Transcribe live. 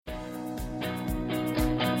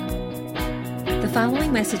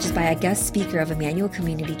following message is by a guest speaker of Emmanuel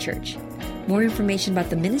Community Church. More information about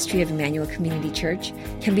the ministry of Emmanuel Community Church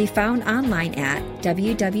can be found online at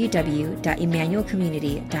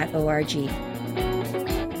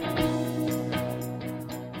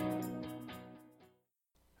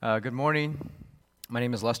www.emmanuelcommunity.org. Good morning. My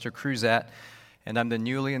name is Lester Cruzat, and I'm the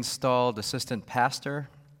newly installed assistant pastor,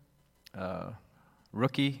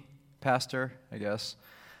 rookie pastor, I guess,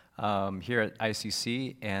 here at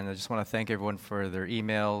ICC. And I just want to thank everyone for their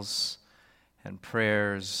emails and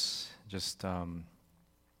prayers. Just the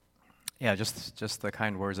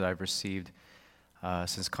kind words that I've received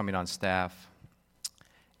since coming on staff.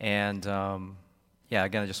 And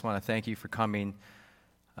again, I just want to thank you for coming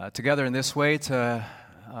together in this way to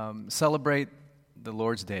celebrate the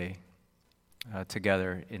Lord's Day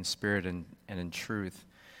together in spirit and in truth.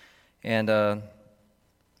 And,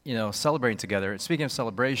 celebrating together. Speaking of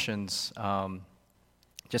celebrations,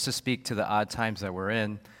 just to speak to the odd times that we're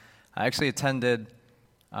in, I actually attended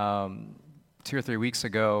 2 or 3 weeks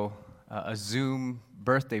ago a Zoom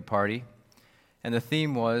birthday party, and the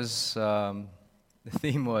theme was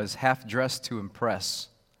half dressed to impress.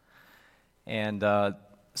 And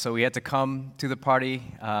so we had to come to the party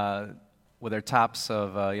with our tops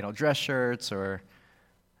of dress shirts or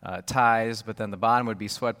ties, but then the bottom would be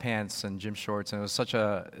sweatpants and gym shorts, and it was such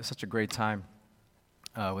a great time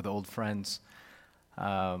with old friends.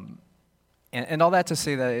 And all that to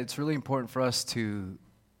say that it's really important for us to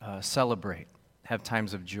celebrate, have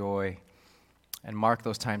times of joy, and mark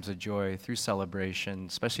those times of joy through celebration,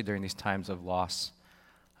 especially during these times of loss,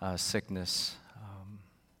 sickness,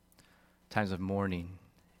 times of mourning.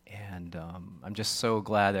 And I'm just so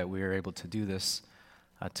glad that we are able to do this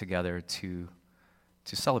together to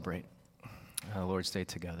celebrate Lord's Day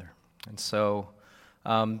together. And so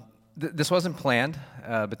this wasn't planned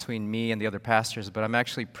between me and the other pastors, but I'm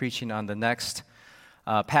actually preaching on the next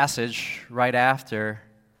passage right after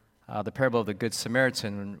the parable of the Good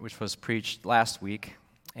Samaritan, which was preached last week.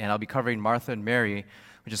 And I'll be covering Martha and Mary,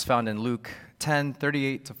 which is found in Luke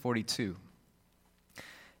 10:38 to 42.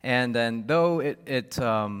 And then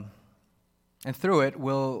and through it,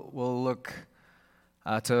 we'll look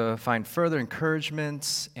to find further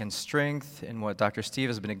encouragement and strength in what Dr. Steve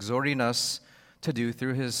has been exhorting us to do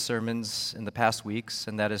through his sermons in the past weeks,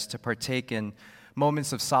 and that is to partake in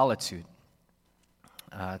moments of solitude,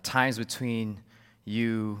 times between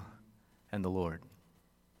you and the Lord.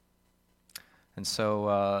 And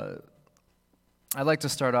so I'd like to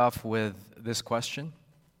start off with this question.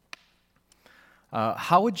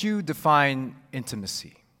 How would you define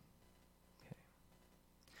intimacy?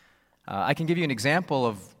 I can give you an example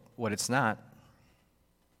of what it's not.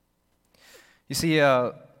 You see,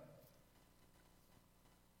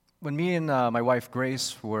 when me and my wife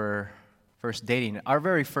Grace were first dating, our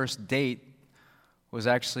very first date was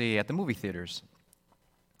actually at the movie theaters,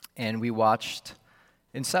 and we watched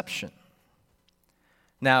Inception.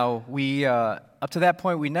 Now, we up to that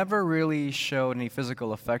point, we never really showed any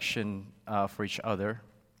physical affection for each other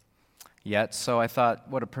yet, so I thought,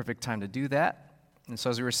 what a perfect time to do that. And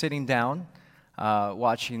so as we were sitting down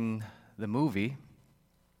watching the movie,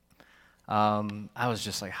 I was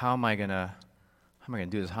just like, how am I gonna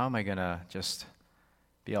do this? How am I gonna just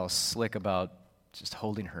be all slick about just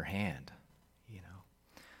holding her hand,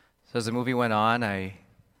 So as the movie went on, I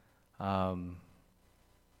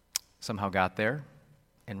somehow got there,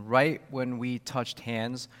 and right when we touched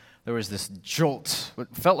hands, there was this jolt. It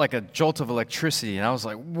felt like a jolt of electricity, and I was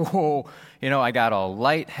like, whoa. I got all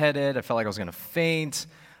lightheaded. I felt like I was going to faint.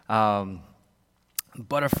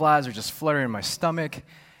 Butterflies were just fluttering in my stomach.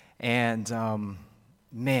 And, I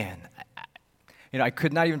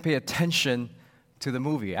could not even pay attention to the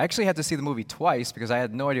movie. I actually had to see the movie twice because I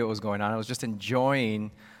had no idea what was going on. I was just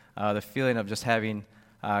enjoying the feeling of just having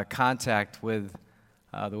contact with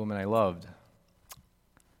the woman I loved.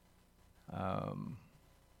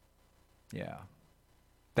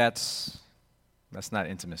 That's not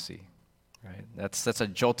intimacy, right? That's a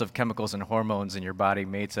jolt of chemicals and hormones in your body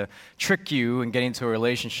made to trick you and get into a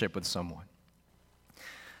relationship with someone.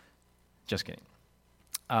 Just kidding.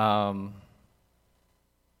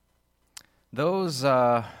 Those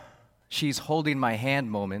she's holding my hand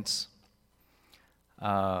moments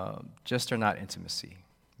just are not intimacy,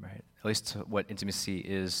 right? At least what intimacy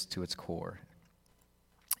is to its core,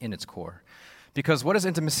 in its core. Because what is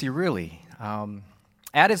intimacy really?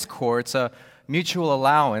 At its core, it's a mutual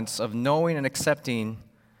allowance of knowing and accepting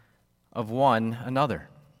of one another.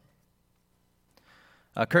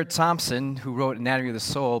 Kurt Thompson, who wrote Anatomy of the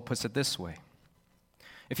Soul, puts it this way.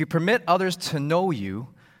 If you permit others to know you,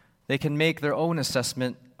 they can make their own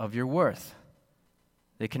assessment of your worth.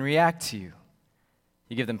 They can react to you.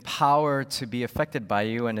 You give them power to be affected by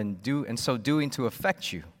you and in so doing to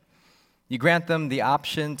affect you. You grant them the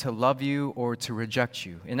option to love you or to reject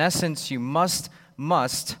you. In essence, you must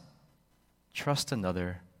trust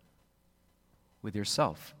another with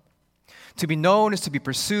yourself. To be known is to be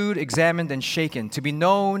pursued, examined, and shaken. To be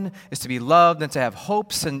known is to be loved and to have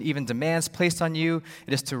hopes and even demands placed on you.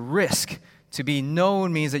 It is to risk. To be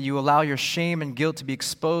known means that you allow your shame and guilt to be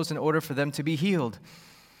exposed in order for them to be healed.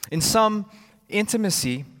 In sum,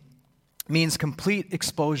 intimacy means complete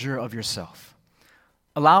exposure of yourself,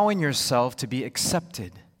 allowing yourself to be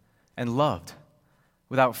accepted and loved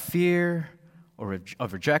without fear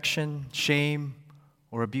of rejection, shame,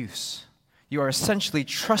 or abuse. You are essentially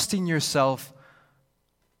trusting yourself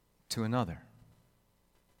to another.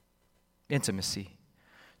 Intimacy,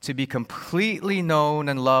 to be completely known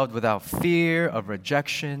and loved without fear of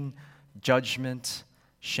rejection, judgment,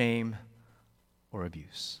 shame, or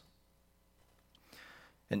abuse.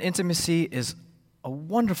 And intimacy is a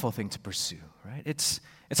wonderful thing to pursue, right? It's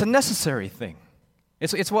a necessary thing.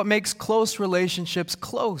 It's what makes close relationships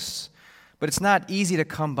close, but it's not easy to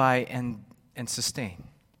come by and sustain.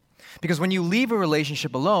 Because when you leave a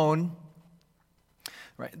relationship alone,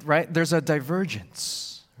 right, there's a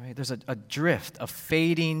divergence, right? There's a drift, a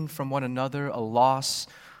fading from one another, a loss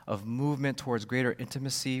of movement towards greater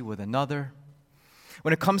intimacy with another.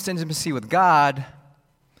 When it comes to intimacy with God,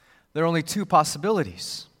 there are only two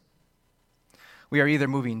possibilities. We are either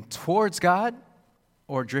moving towards God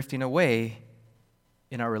or drifting away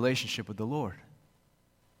in our relationship with the Lord.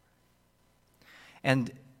 And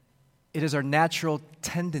it is our natural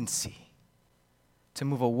tendency to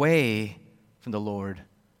move away from the Lord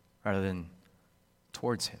rather than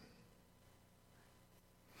towards Him.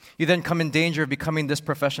 You then come in danger of becoming this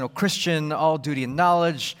professional Christian, all duty and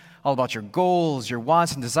knowledge, all about your goals, your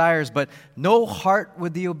wants and desires, but no heart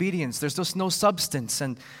with the obedience. There's just no substance,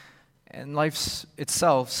 and life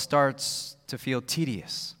itself starts to feel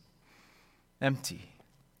tedious, empty,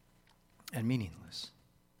 and meaningless.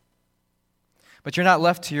 But you're not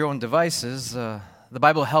left to your own devices. The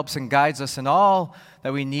Bible helps and guides us in all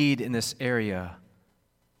that we need in this area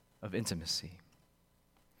of intimacy.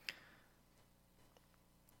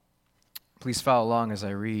 Please follow along as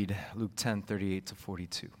I read Luke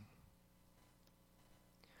 10:38-42.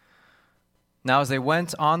 Now as they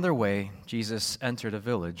went on their way, Jesus entered a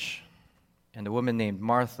village, and a woman named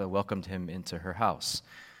Martha welcomed him into her house.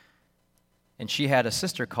 And she had a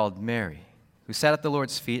sister called Mary, who sat at the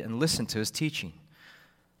Lord's feet and listened to his teaching.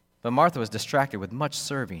 But Martha was distracted with much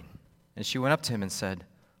serving, and she went up to him and said,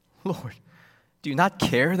 "Lord, do you not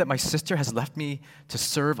care that my sister has left me to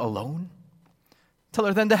serve alone? Tell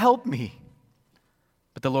her then to help me."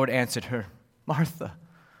 But the Lord answered her, "Martha,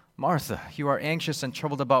 Martha, you are anxious and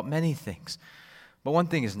troubled about many things, but one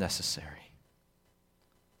thing is necessary.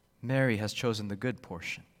 Mary has chosen the good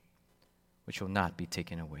portion, which will not be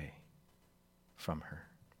taken away from her."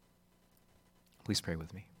 Please pray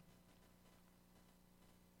with me.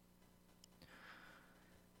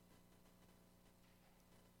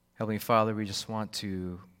 Heavenly Father, we just want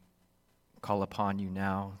to call upon you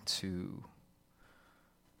now to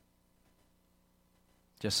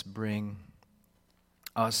just bring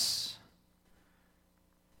us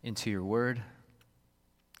into your word.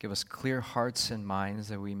 Give us clear hearts and minds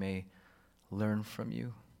that we may learn from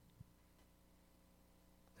you.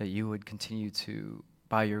 That you would continue to,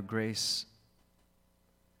 by your grace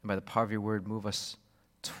and by the power of your word, move us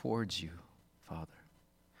towards you, Father.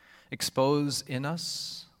 Expose in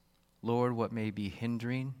us, Lord, what may be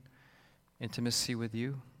hindering intimacy with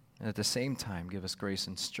you, and at the same time, give us grace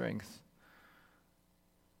and strength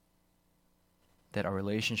that our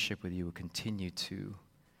relationship with you will continue to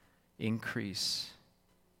increase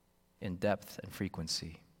in depth and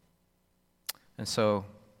frequency. And so,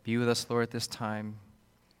 be with us, Lord, at this time.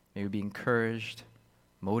 May we be encouraged,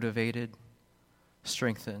 motivated,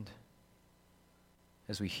 strengthened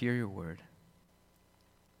as we hear your word.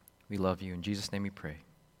 We love you. In Jesus' name we pray.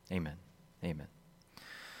 Amen. Amen.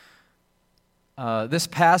 This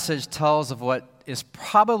passage tells of what is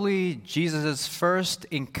probably Jesus' first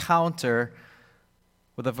encounter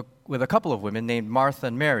with a couple of women named Martha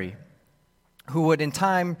and Mary, who would in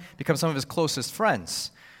time become some of his closest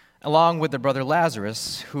friends, along with their brother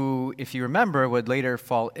Lazarus, who, if you remember, would later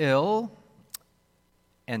fall ill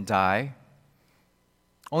and die,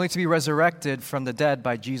 only to be resurrected from the dead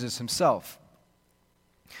by Jesus himself.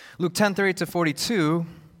 Luke 10:38-42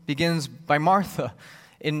 begins by Martha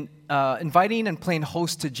inviting and playing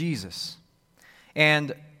host to Jesus,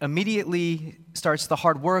 and immediately starts the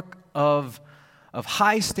hard work of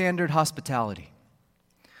high standard hospitality.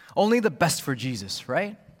 Only the best for Jesus,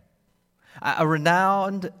 right? a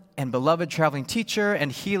renowned and beloved traveling teacher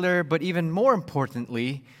and healer, but even more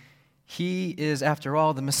importantly, he is, after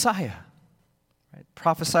all, the Messiah, right?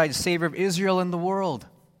 Prophesied Savior of Israel and the world,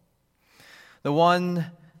 the one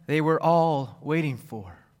they were all waiting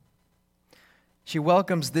for. She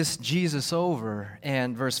welcomes this Jesus over,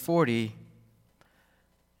 and verse 40,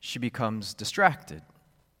 she becomes distracted.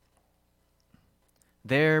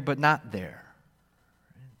 There but not there.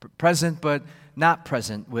 Present but not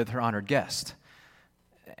present with her honored guest.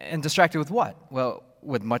 And distracted with what? Well,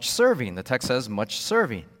 with much serving. The text says much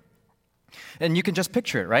serving. And you can just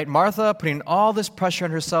picture it, right? Martha putting all this pressure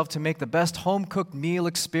on herself to make the best home-cooked meal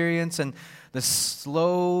experience, and then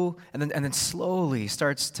slowly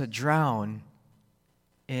starts to drown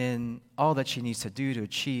in all that she needs to do to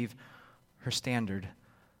achieve her standard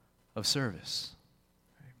of service.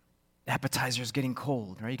 Appetizer's getting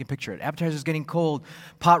cold, right? You can picture it. Appetizer's getting cold.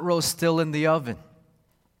 Pot roast still in the oven.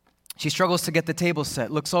 She struggles to get the table set,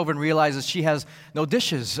 looks over and realizes she has no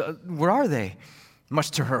dishes. Where are they?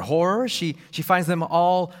 Much to her horror, she finds them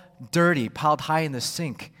all dirty, piled high in the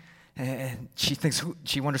sink. And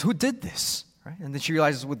she wonders, who did this? Right? And then she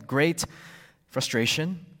realizes with great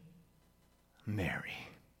frustration, Mary.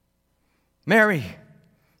 Mary,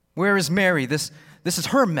 where is Mary? This is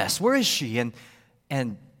her mess. Where is she?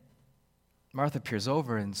 And Martha peers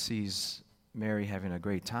over and sees Mary having a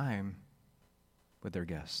great time with their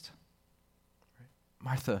guest. Right?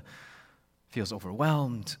 Martha feels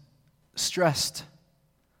overwhelmed, stressed,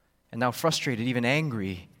 and now frustrated, even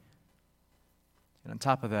angry. And on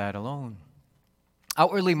top of that, alone.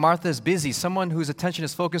 Outwardly, Martha is busy, someone whose attention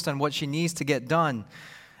is focused on what she needs to get done.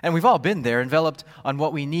 And we've all been there, enveloped on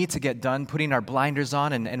what we need to get done, putting our blinders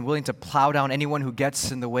on and willing to plow down anyone who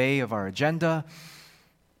gets in the way of our agenda.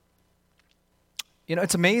 You know,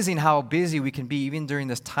 it's amazing how busy we can be even during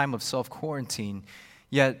this time of self-quarantine.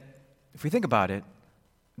 Yet, if we think about it,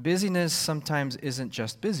 busyness sometimes isn't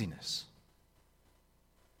just busyness.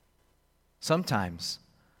 Sometimes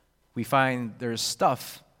we find there's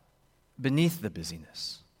stuff beneath the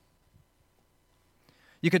busyness.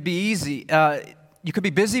 You could be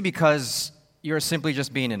busy because you're simply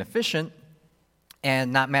just being inefficient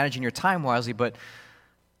and not managing your time wisely, but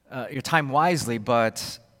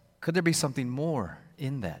could there be something more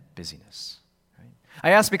in that busyness? Right?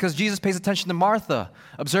 I ask because Jesus pays attention to Martha,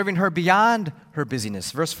 observing her beyond her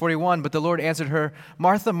busyness. Verse 41, but the Lord answered her,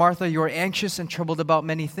 Martha, Martha, you are anxious and troubled about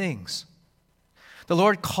many things. The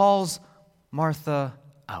Lord calls Martha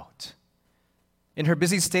out. In her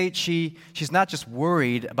busy state, she's not just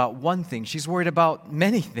worried about one thing, she's worried about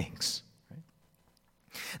many things. Right?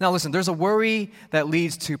 Now listen, there's a worry that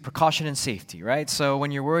leads to precaution and safety, right? So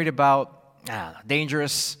when you're worried about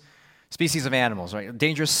dangerous species of animals, right?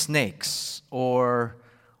 Dangerous snakes or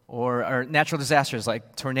natural disasters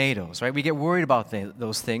like tornadoes, right? We get worried about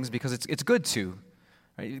those things because it's good to.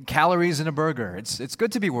 Right? Calories in a burger. It's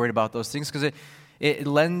good to be worried about those things because it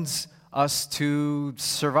lends us to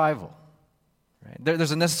survival. Right?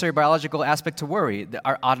 There's a necessary biological aspect to worry.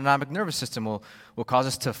 Our autonomic nervous system will cause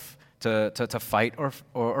us to fight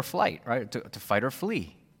or flight, right? To fight or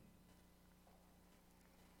flee.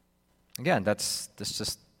 Again, that's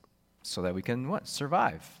just so that we can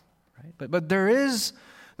survive, right? But there is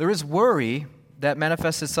worry that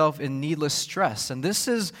manifests itself in needless stress, and this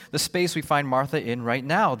is the space we find Martha in right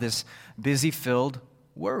now, this busy-filled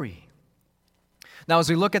worry. Now, as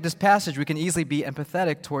we look at this passage, we can easily be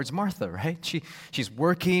empathetic towards Martha, right? She's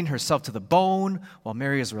working herself to the bone while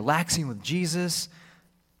Mary is relaxing with Jesus.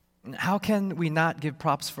 How can we not give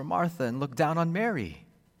props for Martha and look down on Mary?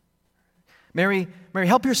 Mary,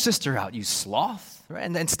 help your sister out, you sloth, right?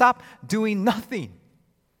 And stop doing nothing.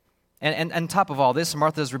 And on top of all this,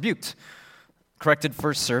 Martha is rebuked, corrected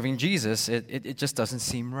for serving Jesus. It just doesn't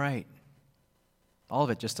seem right. All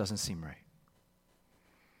of it just doesn't seem right.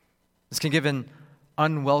 This can give bring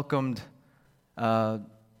unwelcomed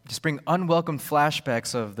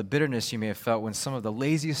flashbacks of the bitterness you may have felt when some of the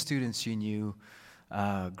laziest students you knew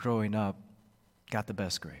growing up got the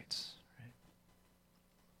best grades. Right?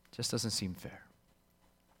 Just doesn't seem fair.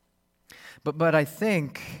 But I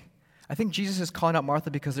think Jesus is calling out Martha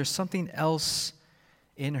because there's something else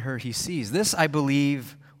in her he sees. This, I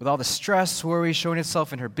believe, with all the stress, worry showing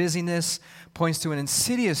itself in her busyness, points to an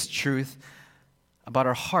insidious truth about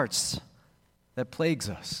our hearts that plagues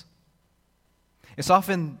us. It's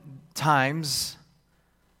oftentimes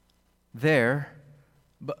there,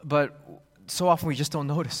 but so often we just don't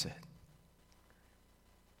notice it.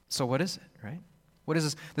 So what is it, right? What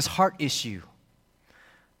is this heart issue?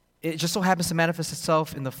 It just so happens to manifest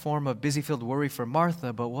itself in the form of busy-filled worry for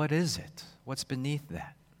Martha, but what is it? What's beneath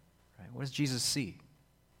that? Right? What does Jesus see?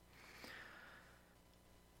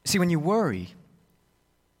 See, when you worry,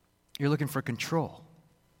 you're looking for control,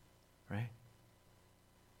 right?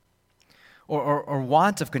 Or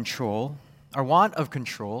want of control. Our want of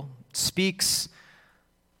control speaks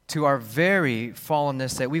to our very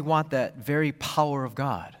fallenness, that we want that very power of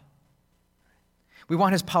God. We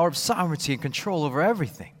want His power of sovereignty and control over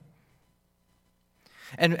everything.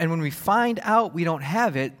 And when we find out we don't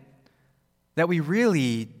have it, that we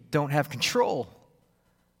really don't have control,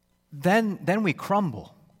 then we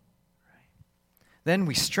crumble. Then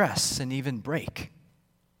we stress and even break.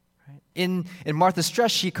 In Martha's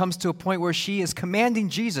stress, she comes to a point where she is commanding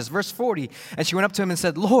Jesus. Verse 40, and she went up to him and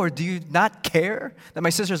said, "Lord, do you not care that my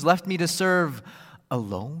sisters left me to serve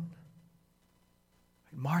alone?"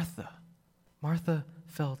 Martha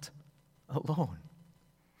felt alone.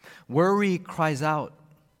 Worry cries out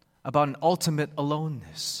about an ultimate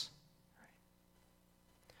aloneness.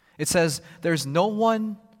 It says, there's no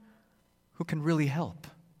one who can really help.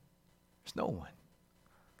 There's no one.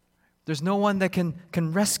 There's no one that can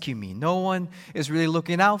rescue me. No one is really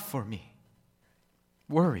looking out for me.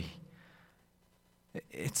 Worry.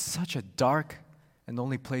 It's such a dark and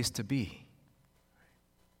lonely place to be.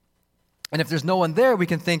 And if there's no one there, we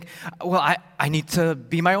can think, well, I need to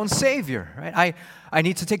be my own savior, right? I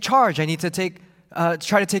need to take charge. I need to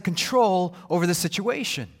try to take control over the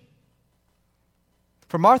situation.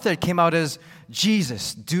 For Martha, it came out as,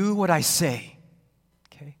 Jesus, do what I say.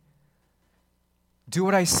 Do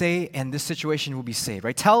what I say, and this situation will be saved,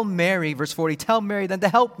 right? Tell Mary, verse 40, tell Mary then to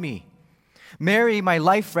help me. Mary, my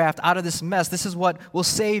life raft out of this mess. This is what will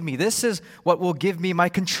save me. This is what will give me my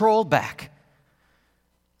control back.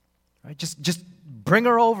 Right? Just bring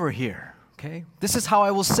her over here, okay? This is how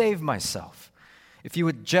I will save myself. If you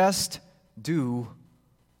would just do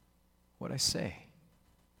what I say.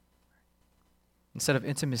 Instead of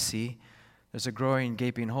intimacy, there's a growing,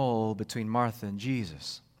 gaping hole between Martha and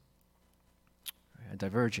Jesus. A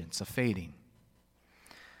divergence, a fading.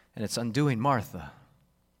 And it's undoing Martha.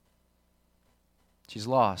 She's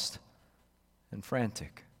lost and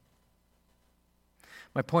frantic.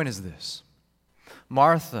 My point is this.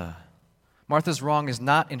 Martha's wrong is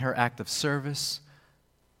not in her act of service,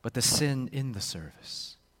 but the sin in the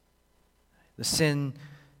service. The sin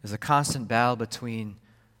is a constant battle between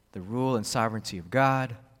the rule and sovereignty of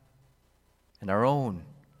God and our own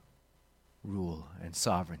rule and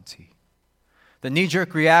sovereignty. The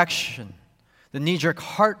knee-jerk reaction, the knee-jerk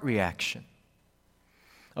heart reaction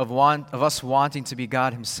of us wanting to be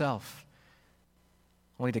God Himself,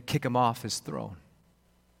 only to kick Him off His throne.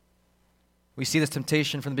 We see this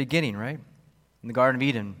temptation from the beginning, right? In the Garden of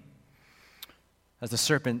Eden, as the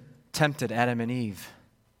serpent tempted Adam and Eve.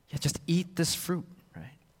 Yeah, just eat this fruit,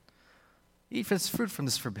 right? Eat this fruit from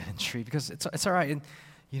this forbidden tree because it's all right. And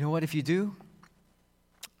you know what? If you do,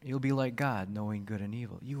 you'll be like God, knowing good and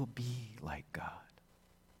evil. You will be like God.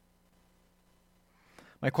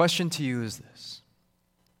 My question to you is this.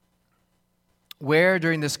 Where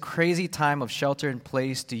during this crazy time of shelter in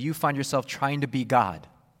place do you find yourself trying to be God?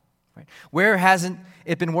 Right? Where hasn't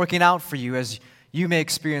it been working out for you as you may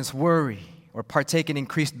experience worry or partake in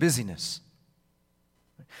increased busyness?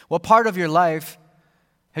 What part of your life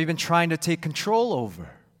have you been trying to take control over?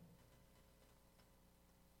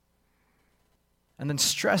 And then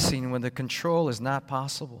stressing when the control is not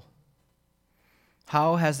possible.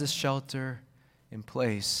 How has this shelter in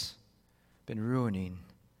place been ruining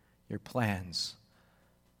your plans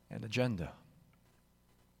and agenda?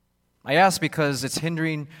 I ask because it's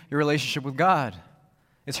hindering your relationship with God.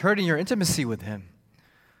 It's hurting your intimacy with Him.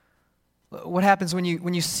 What happens when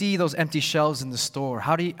you see those empty shelves in the store?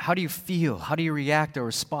 How do you feel? How do you react or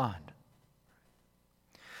respond?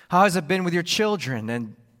 How has it been with your children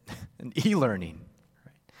and e-learning?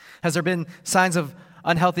 Has there been signs of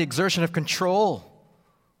unhealthy exertion of control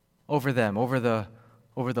over them, over the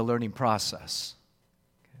learning process?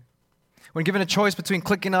 When given a choice between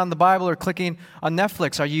clicking on the Bible or clicking on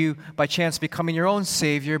Netflix, are you by chance becoming your own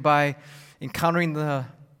savior by encountering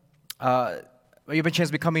are you by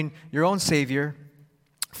chance becoming your own savior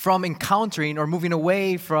from encountering or moving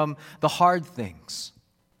away from the hard things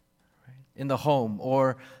in the home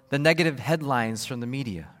or the negative headlines from the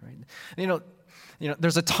media? Right? You know,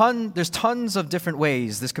 there's tons of different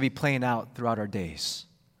ways this could be playing out throughout our days.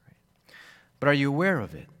 Right? But are you aware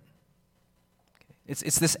of it?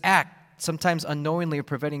 It's this act, sometimes unknowingly, of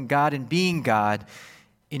preventing God and being God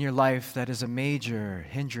in your life that is a major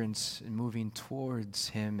hindrance in moving towards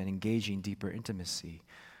Him and engaging deeper intimacy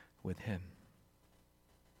with Him.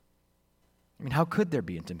 I mean, how could there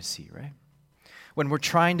be intimacy, right? When we're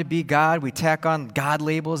trying to be God, we tack on God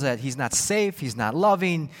labels that he's not safe, he's not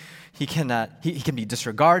loving, he can be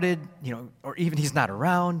disregarded, or even he's not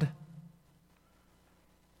around.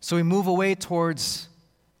 So we move away towards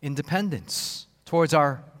independence, towards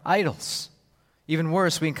our idols. Even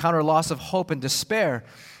worse, we encounter loss of hope and despair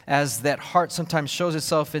as that heart sometimes shows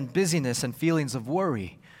itself in busyness and feelings of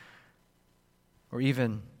worry or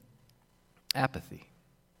even apathy.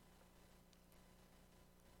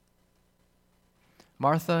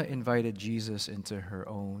 Martha invited Jesus into her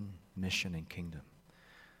own mission and kingdom,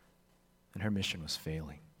 and her mission was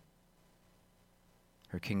failing,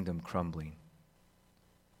 her kingdom crumbling,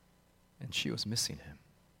 and she was missing him.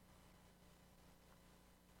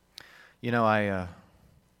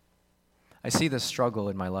 I see this struggle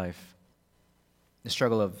in my life, the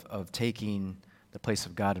struggle of taking the place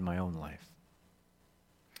of God in my own life.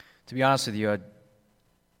 To be honest with you,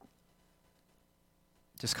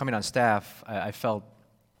 just coming on staff, I felt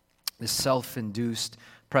this self-induced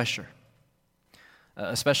pressure,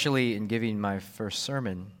 especially in giving my first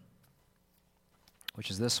sermon, which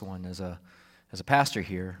is this one. As a pastor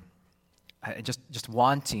here, I just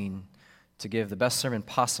wanting to give the best sermon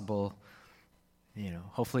possible,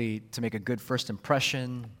 hopefully to make a good first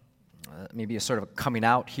impression, maybe a sort of a coming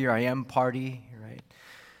out, here I am party, right?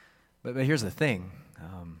 But here's the thing.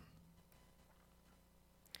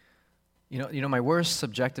 My worst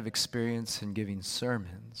subjective experience in giving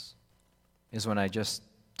sermons is when I just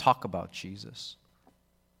talk about Jesus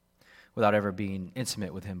without ever being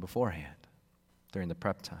intimate with him beforehand during the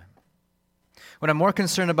prep time. When I'm more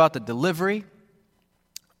concerned about the delivery,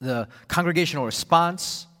 the congregational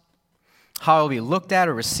response, how it will be looked at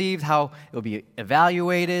or received, how it will be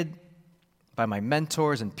evaluated by my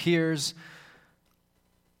mentors and peers,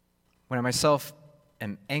 when I myself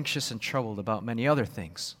am anxious and troubled about many other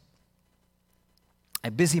things. I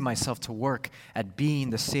busy myself to work at being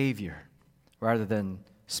the Savior rather than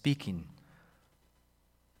speaking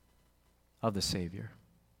of the Savior.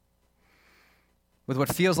 With what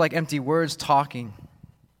feels like empty words,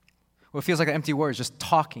 what feels like empty words, just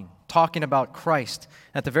talking about Christ,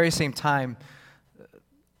 at the very same time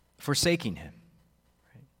forsaking him.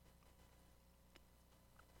 Right?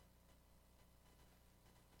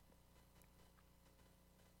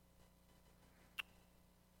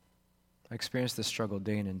 I experience this struggle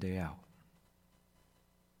day in and day out,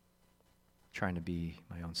 trying to be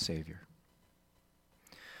my own Savior.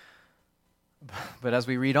 But as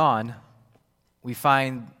we read on, we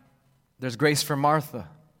find there's grace for Martha,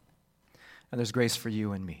 and there's grace for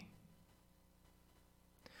you and me.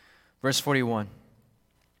 Verse 41,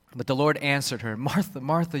 but the Lord answered her, Martha,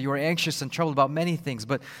 Martha, you are anxious and troubled about many things,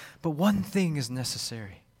 but one thing is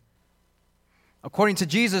necessary. According to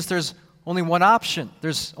Jesus, there's only one option.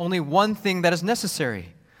 There's only one thing that is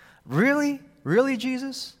necessary. Really? Really,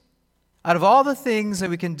 Jesus? Out of all the things that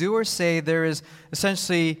we can do or say, there is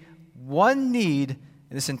essentially one need in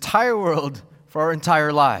this entire world for our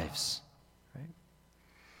entire lives. Right?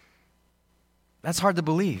 That's hard to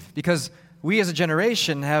believe because we as a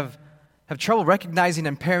generation have trouble recognizing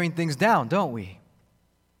and paring things down, don't we?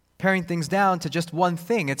 Paring things down to just one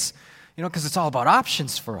thing. It's, because it's all about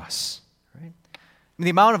options for us. Right? The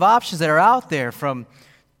amount of options that are out there, from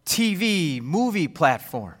TV, movie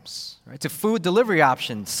platforms, right, to food delivery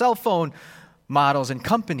options, cell phone models and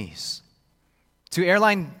companies, to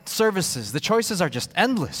airline services. The choices are just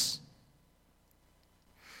endless.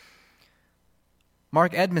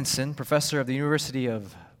 Mark Edmondson, professor of the University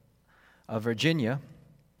of Virginia,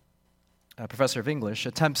 a professor of English,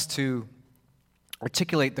 attempts to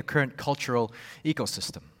articulate the current cultural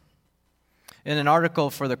ecosystem. In an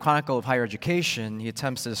article for the Chronicle of Higher Education, he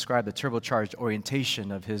attempts to describe the turbocharged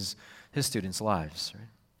orientation of his students' lives. Right?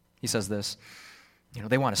 He says this,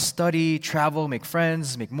 they want to study, travel, make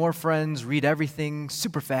friends, make more friends, read everything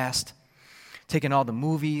super fast, take in all the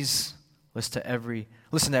movies, listen to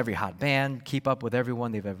every hot band, keep up with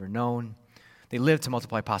everyone they've ever known. They live to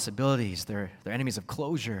multiply possibilities. They're enemies of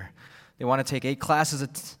closure. They want to take 8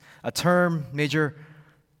 classes a term, major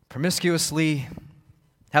promiscuously,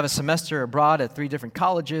 have a semester abroad at 3 different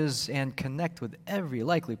colleges, and connect with every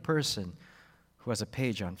likely person who has a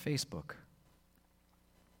page on Facebook.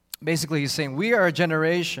 Basically, he's saying we are a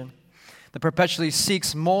generation that perpetually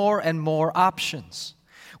seeks more and more options.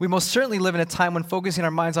 We most certainly live in a time when focusing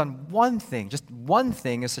our minds on one thing, just one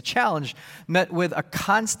thing, is a challenge met with a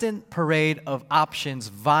constant parade of options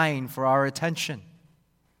vying for our attention.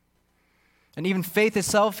 And even faith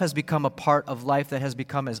itself has become a part of life that has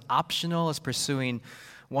become as optional as pursuing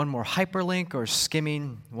one more hyperlink or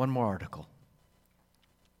skimming one more article.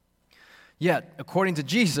 Yet, according to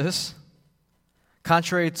Jesus,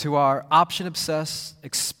 Contrary to our option-obsessed,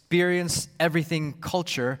 experience-everything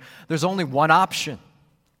culture, there's only one option.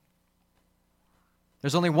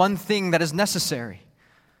 There's only one thing that is necessary.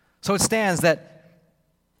 So it stands that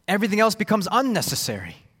everything else becomes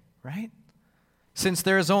unnecessary, right? Since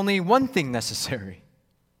there is only one thing necessary.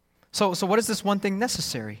 So what is this one thing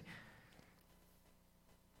necessary?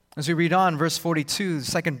 As we read on, verse 42, the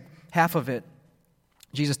second half of it,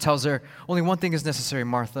 Jesus tells her, only one thing is necessary,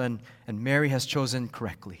 Martha, and Mary has chosen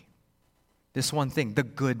correctly. This one thing, the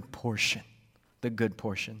good portion. The good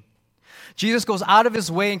portion. Jesus goes out of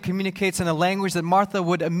his way and communicates in a language that Martha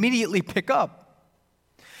would immediately pick up.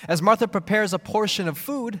 As Martha prepares a portion of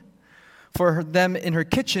food for them in her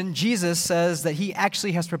kitchen, Jesus says that he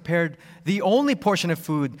actually has prepared the only portion of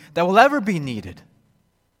food that will ever be needed.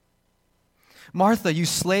 Martha, you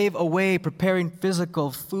slave away preparing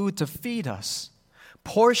physical food to feed us.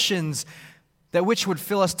 Portions that which would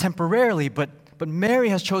fill us temporarily, but Mary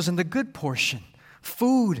has chosen the good portion.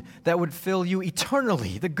 Food that would fill you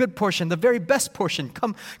eternally. The good portion, the very best portion.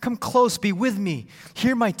 Come close, be with me.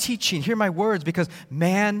 Hear my teaching, hear my words, because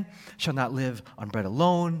man shall not live on bread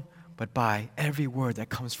alone, but by every word that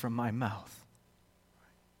comes from my mouth.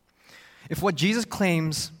 If what Jesus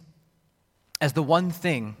claims as the one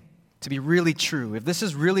thing to be really true, if this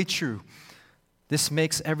is really true, this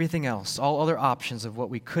makes everything else, all other options of what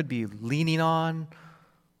we could be leaning on,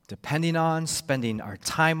 depending on, spending our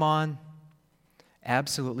time on,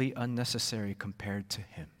 absolutely unnecessary compared to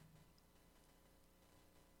him.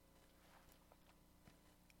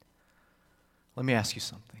 Let me ask you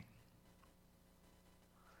something.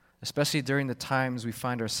 Especially during the times we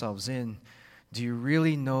find ourselves in, do you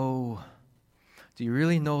really know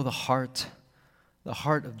the heart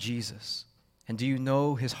of Jesus? And do you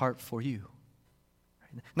know his heart for you?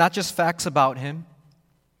 Not just facts about him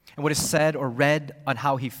and what is said or read on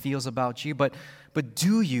how he feels about you, but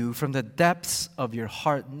do you, from the depths of your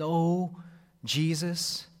heart, know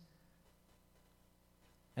Jesus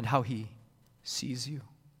and how he sees you?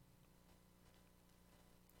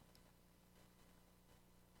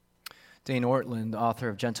 Dane Ortland, author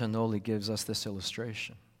of Gentle and Lowly, gives us this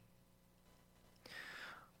illustration.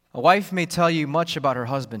 A wife may tell you much about her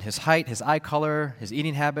husband, his height, his eye color, his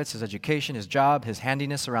eating habits, his education, his job, his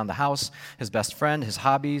handiness around the house, his best friend, his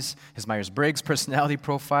hobbies, his Myers-Briggs personality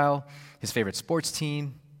profile, his favorite sports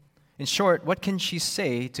team. In short, what can she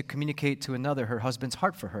say to communicate to another her husband's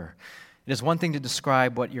heart for her? It is one thing to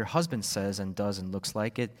describe what your husband says and does and looks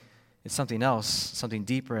like. It's something else, something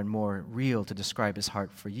deeper and more real to describe his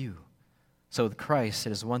heart for you. So with Christ,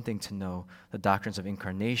 it is one thing to know the doctrines of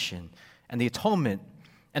incarnation and the atonement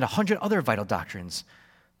and 100 other vital doctrines.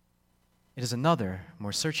 It is another,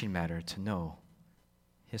 more searching matter to know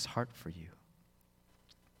his heart for you.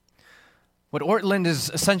 What Ortland is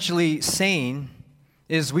essentially saying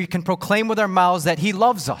is we can proclaim with our mouths that he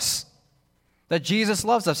loves us, that Jesus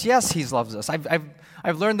loves us. Yes, he loves us.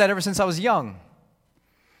 I've learned that ever since I was young.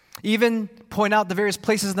 Even point out the various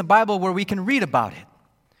places in the Bible where we can read about it.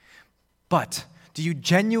 But do you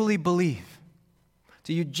genuinely believe?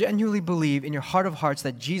 Do you genuinely believe in your heart of hearts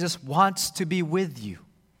that Jesus wants to be with you,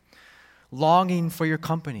 longing for your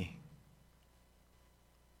company?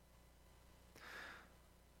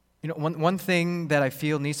 You know, one thing that I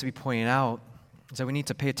feel needs to be pointed out is that we need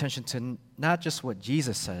to pay attention to not just what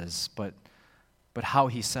Jesus says, but how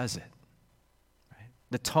he says it. Right?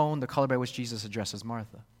 The tone, the color by which Jesus addresses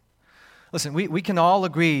Martha. Listen, we can all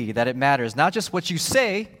agree that it matters, not just what you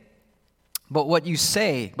say, but what you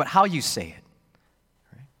say, but how you say it.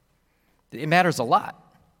 It matters a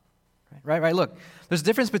lot, right? Look, there's a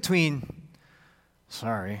difference between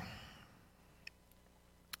sorry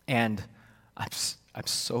and I'm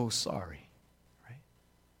so sorry, right?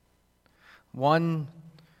 One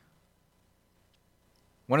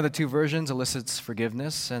of the two versions elicits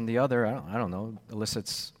forgiveness, and the other, I don't know,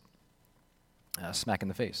 elicits a smack in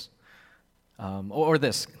the face, or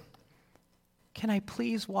this. Can I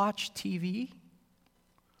please watch TV?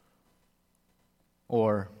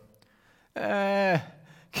 Or can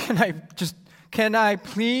I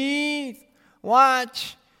please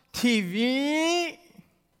watch TV?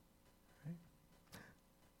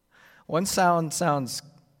 One sounds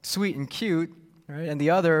sweet and cute, right? And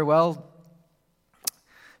the other, well,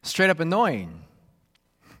 straight up annoying.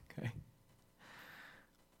 Okay.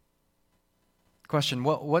 Question,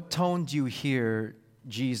 what tone do you hear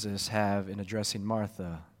Jesus have in addressing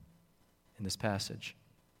Martha in this passage?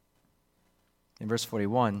 In verse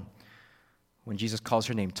 41, when Jesus calls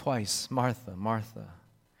her name twice, Martha, Martha,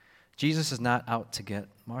 Jesus is not out to get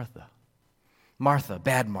Martha. Martha,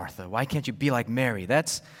 bad Martha, why can't you be like Mary?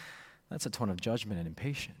 That's That's a tone of judgment and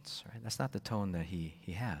impatience, right? That's not the tone that he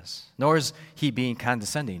has. Nor is he being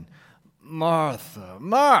condescending. Martha,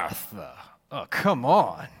 Martha, oh, come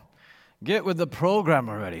on. Get with the program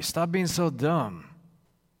already. Stop being so dumb.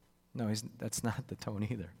 No, that's not the tone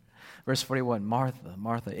either. Verse 41, Martha,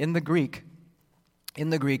 Martha. In the Greek,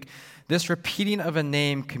 this repeating of a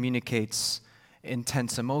name communicates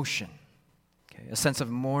intense emotion, okay? A sense of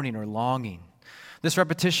mourning or longing. This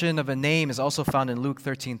repetition of a name is also found in Luke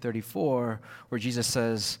 13:34, where Jesus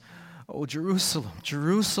says, "Oh, Jerusalem,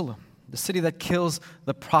 Jerusalem, the city that kills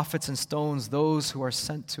the prophets and stones those who are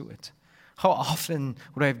sent to it. How often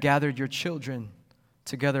would I have gathered your children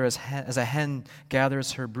together as a hen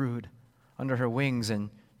gathers her brood under her wings,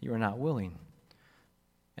 and you are not willing."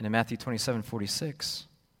 And in Matthew 27:46,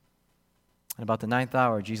 at about the 9th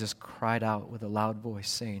hour, Jesus cried out with a loud voice,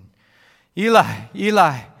 saying, "Eli,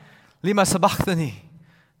 Eli, lima sabachthani,"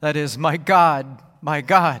 that is, my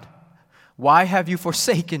God, why have you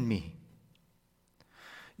forsaken me?"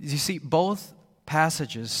 You see, both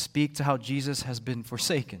passages speak to how Jesus has been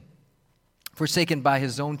forsaken. Forsaken by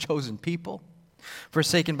his own chosen people,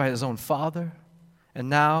 forsaken by his own Father, and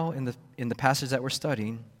now in the passage that we're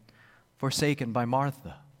studying, forsaken by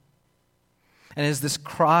Martha. And it is this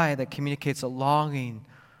cry that communicates a longing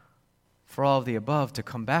for all of the above to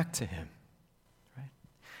come back to him. Right?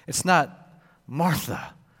 It's not,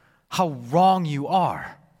 "Martha, how wrong you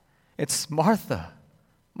are." It's, "Martha,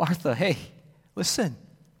 Martha, hey, listen.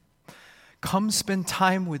 Come spend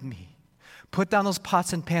time with me. Put down those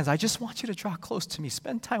pots and pans. I just want you to draw close to me.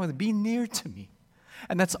 Spend time with me. Be near to me.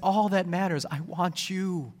 And that's all that matters. I want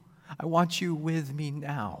you. I want you with me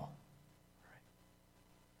now."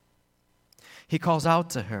 He calls out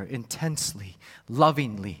to her intensely,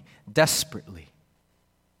 lovingly, desperately.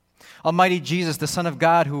 Almighty Jesus, the Son of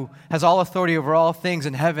God, who has all authority over all things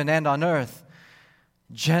in heaven and on earth,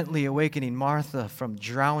 gently awakening Martha from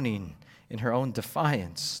drowning in her own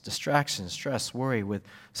defiance, distraction, stress, worry with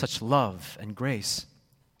such love and grace.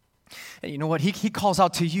 And you know what? He calls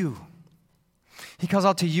out to you. He calls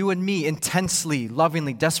out to you and me intensely,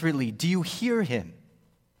 lovingly, desperately. Do you hear him?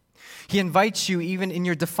 He invites you even in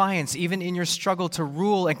your defiance, even in your struggle to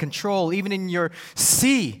rule and control, even in your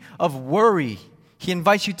sea of worry. He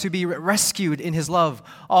invites you to be rescued in his love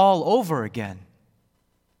all over again.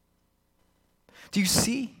 Do you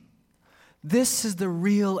see? This is the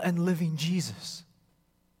real and living Jesus.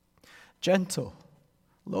 Gentle,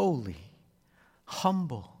 lowly,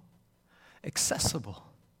 humble, accessible,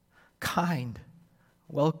 kind,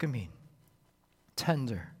 welcoming,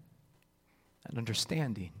 tender, and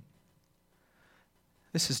understanding.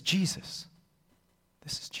 This is Jesus.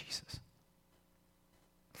 This is Jesus.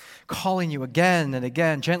 Calling you again and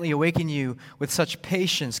again, gently awakening you with such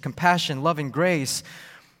patience, compassion, love, and grace.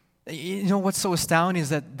 You know what's so astounding is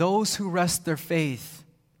that those who rest their faith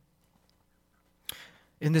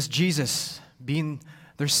in this Jesus being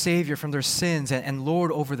their Savior from their sins and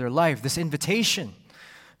Lord over their life, this invitation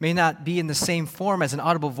may not be in the same form as an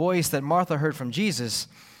audible voice that Martha heard from Jesus.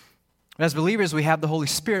 But as believers, we have the Holy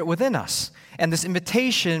Spirit within us. And this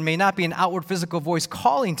invitation may not be an outward physical voice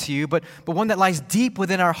calling to you, but one that lies deep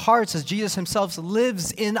within our hearts as Jesus himself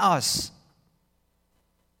lives in us.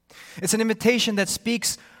 It's an invitation that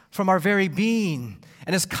speaks from our very being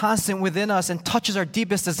and is constant within us and touches our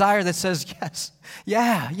deepest desire that says,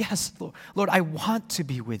 yes, Lord, I want to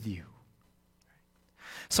be with you.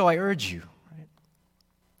 So I urge you, right,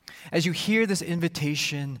 as you hear this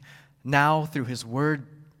invitation now through his word,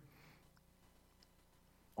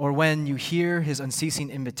 or when you hear his unceasing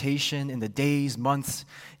invitation in the days, months,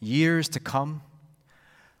 years to come,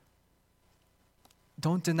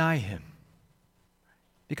 don't deny him.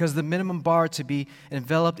 Because the minimum bar to be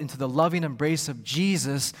enveloped into the loving embrace of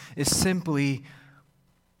Jesus is simply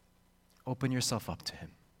open yourself up to him.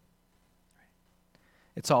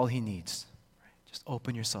 It's all he needs. Just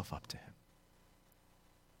open yourself up to him.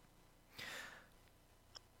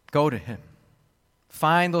 Go to him.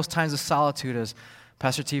 Find those times of solitude as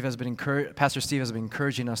Pastor Steve has been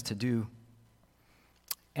encouraging us to do.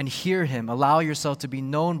 And hear him. Allow yourself to be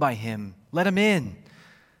known by him. Let him in.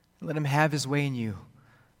 Let him have his way in you.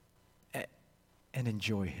 And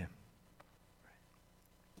enjoy him.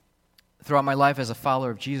 Throughout my life as a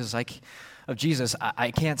follower of Jesus,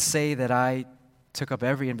 I can't say that I took up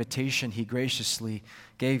every invitation he graciously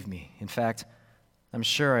gave me. In fact, I'm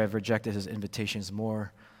sure I've rejected his invitations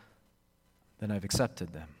more than I've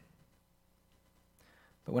accepted them.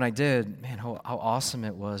 But when I did, man, how awesome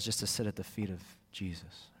it was just to sit at the feet of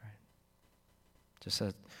Jesus, right?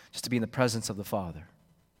 Just to be in the presence of the Father.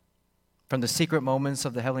 From the secret moments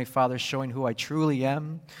of the Heavenly Father showing who I truly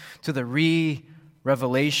am, to the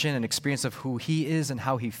revelation and experience of who He is and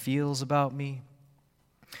how He feels about me.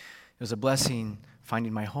 It was a blessing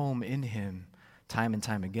finding my home in Him time and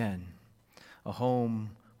time again. A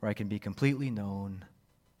home where I can be completely known,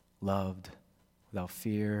 loved, without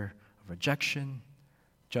fear of rejection,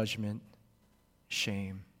 judgment,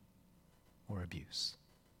 shame, or abuse.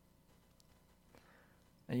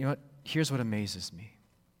 And you know what? Here's what amazes me.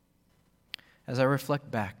 As I reflect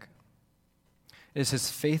back, it is His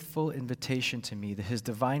faithful invitation to me, His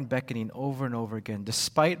divine beckoning over and over again,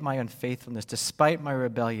 despite my unfaithfulness, despite my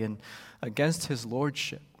rebellion against His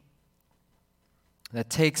lordship, that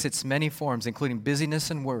takes its many forms, including busyness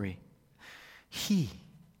and worry. He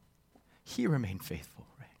remained faithful,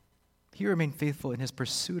 right? He remained faithful in His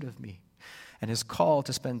pursuit of me and His call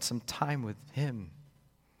to spend some time with Him,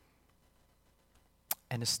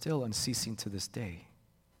 and is still unceasing to this day.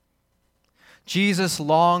 Jesus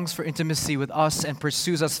longs for intimacy with us and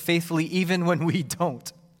pursues us faithfully even when we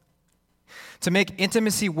don't. To make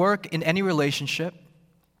intimacy work in any relationship,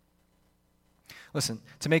 listen,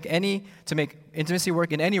 to make intimacy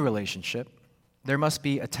work in any relationship, there must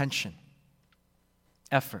be attention,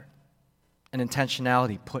 effort, and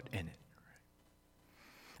intentionality put in it.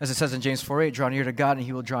 As it says in James 4:8, draw near to God and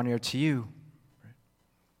He will draw near to you.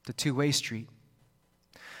 The two-way street.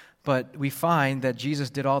 But we find that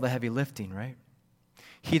Jesus did all the heavy lifting, right?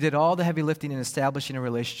 He did all the heavy lifting in establishing a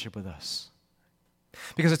relationship with us.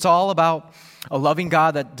 Because it's all about a loving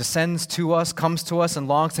God that descends to us, comes to us, and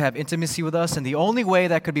longs to have intimacy with us. And the only way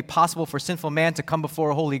that could be possible for sinful man to come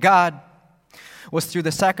before a holy God was through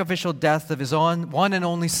the sacrificial death of His own one and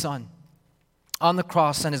only Son on the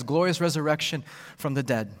cross and His glorious resurrection from the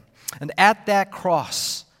dead. And at that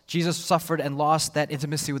cross, Jesus suffered and lost that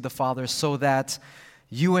intimacy with the Father so that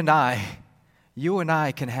you and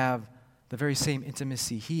I can have the very same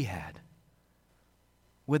intimacy He had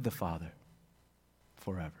with the Father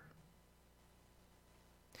forever.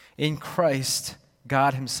 In Christ,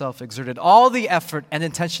 God Himself exerted all the effort and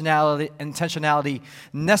intentionality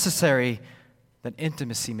necessary that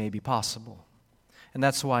intimacy may be possible. And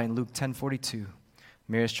that's why in Luke 10:42,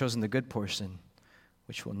 Mary has chosen the good portion,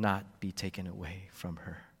 which will not be taken away from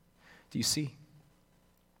her. Do you see?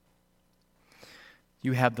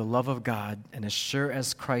 You have the love of God, and as sure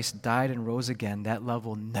as Christ died and rose again, that love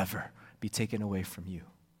will never be taken away from you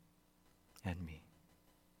and me.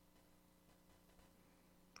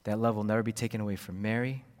 That love will never be taken away from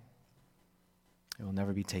Mary. It will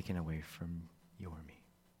never be taken away from you or me.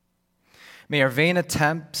 May our vain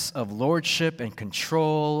attempts of lordship and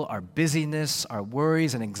control, our busyness, our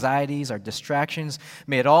worries and anxieties, our distractions,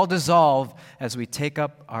 may it all dissolve as we take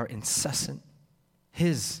up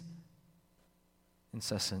His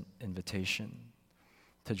incessant invitation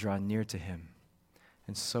to draw near to Him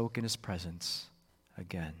and soak in His presence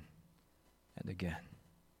again and again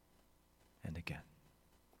and again.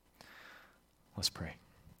 Let's pray.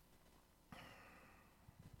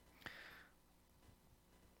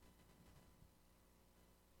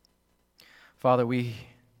 Father, we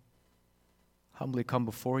humbly come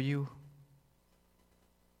before You,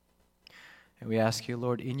 and we ask You,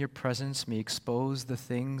 Lord, in Your presence, may expose the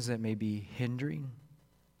things that may be hindering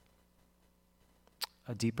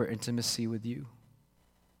a deeper intimacy with You,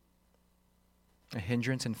 a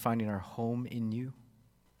hindrance in finding our home in You.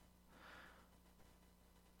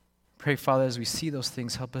 Pray, Father, as we see those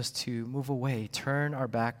things, help us to move away, turn our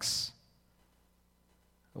backs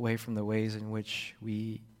away from the ways in which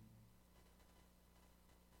we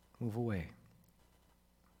move away.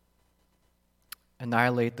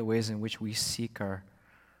 Annihilate the ways in which we seek our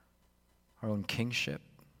own kingship,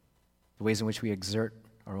 the ways in which we exert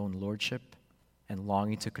our own lordship and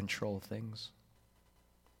longing to control things.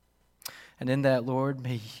 And in that, Lord,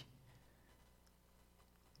 may,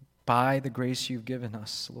 by the grace You've given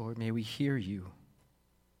us, Lord, may we hear You.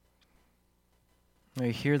 May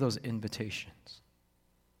we hear those invitations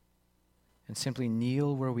and simply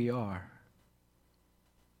kneel where we are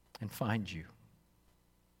and find You.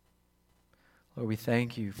 Lord, we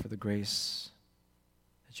thank You for the grace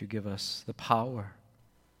that You give us, the power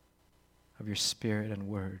of Your Spirit and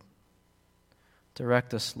Word.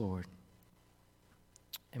 Direct us, Lord,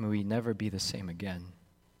 and may we never be the same again.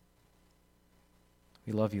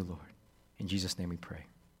 We love You, Lord. In Jesus' name we pray.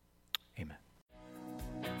 Amen.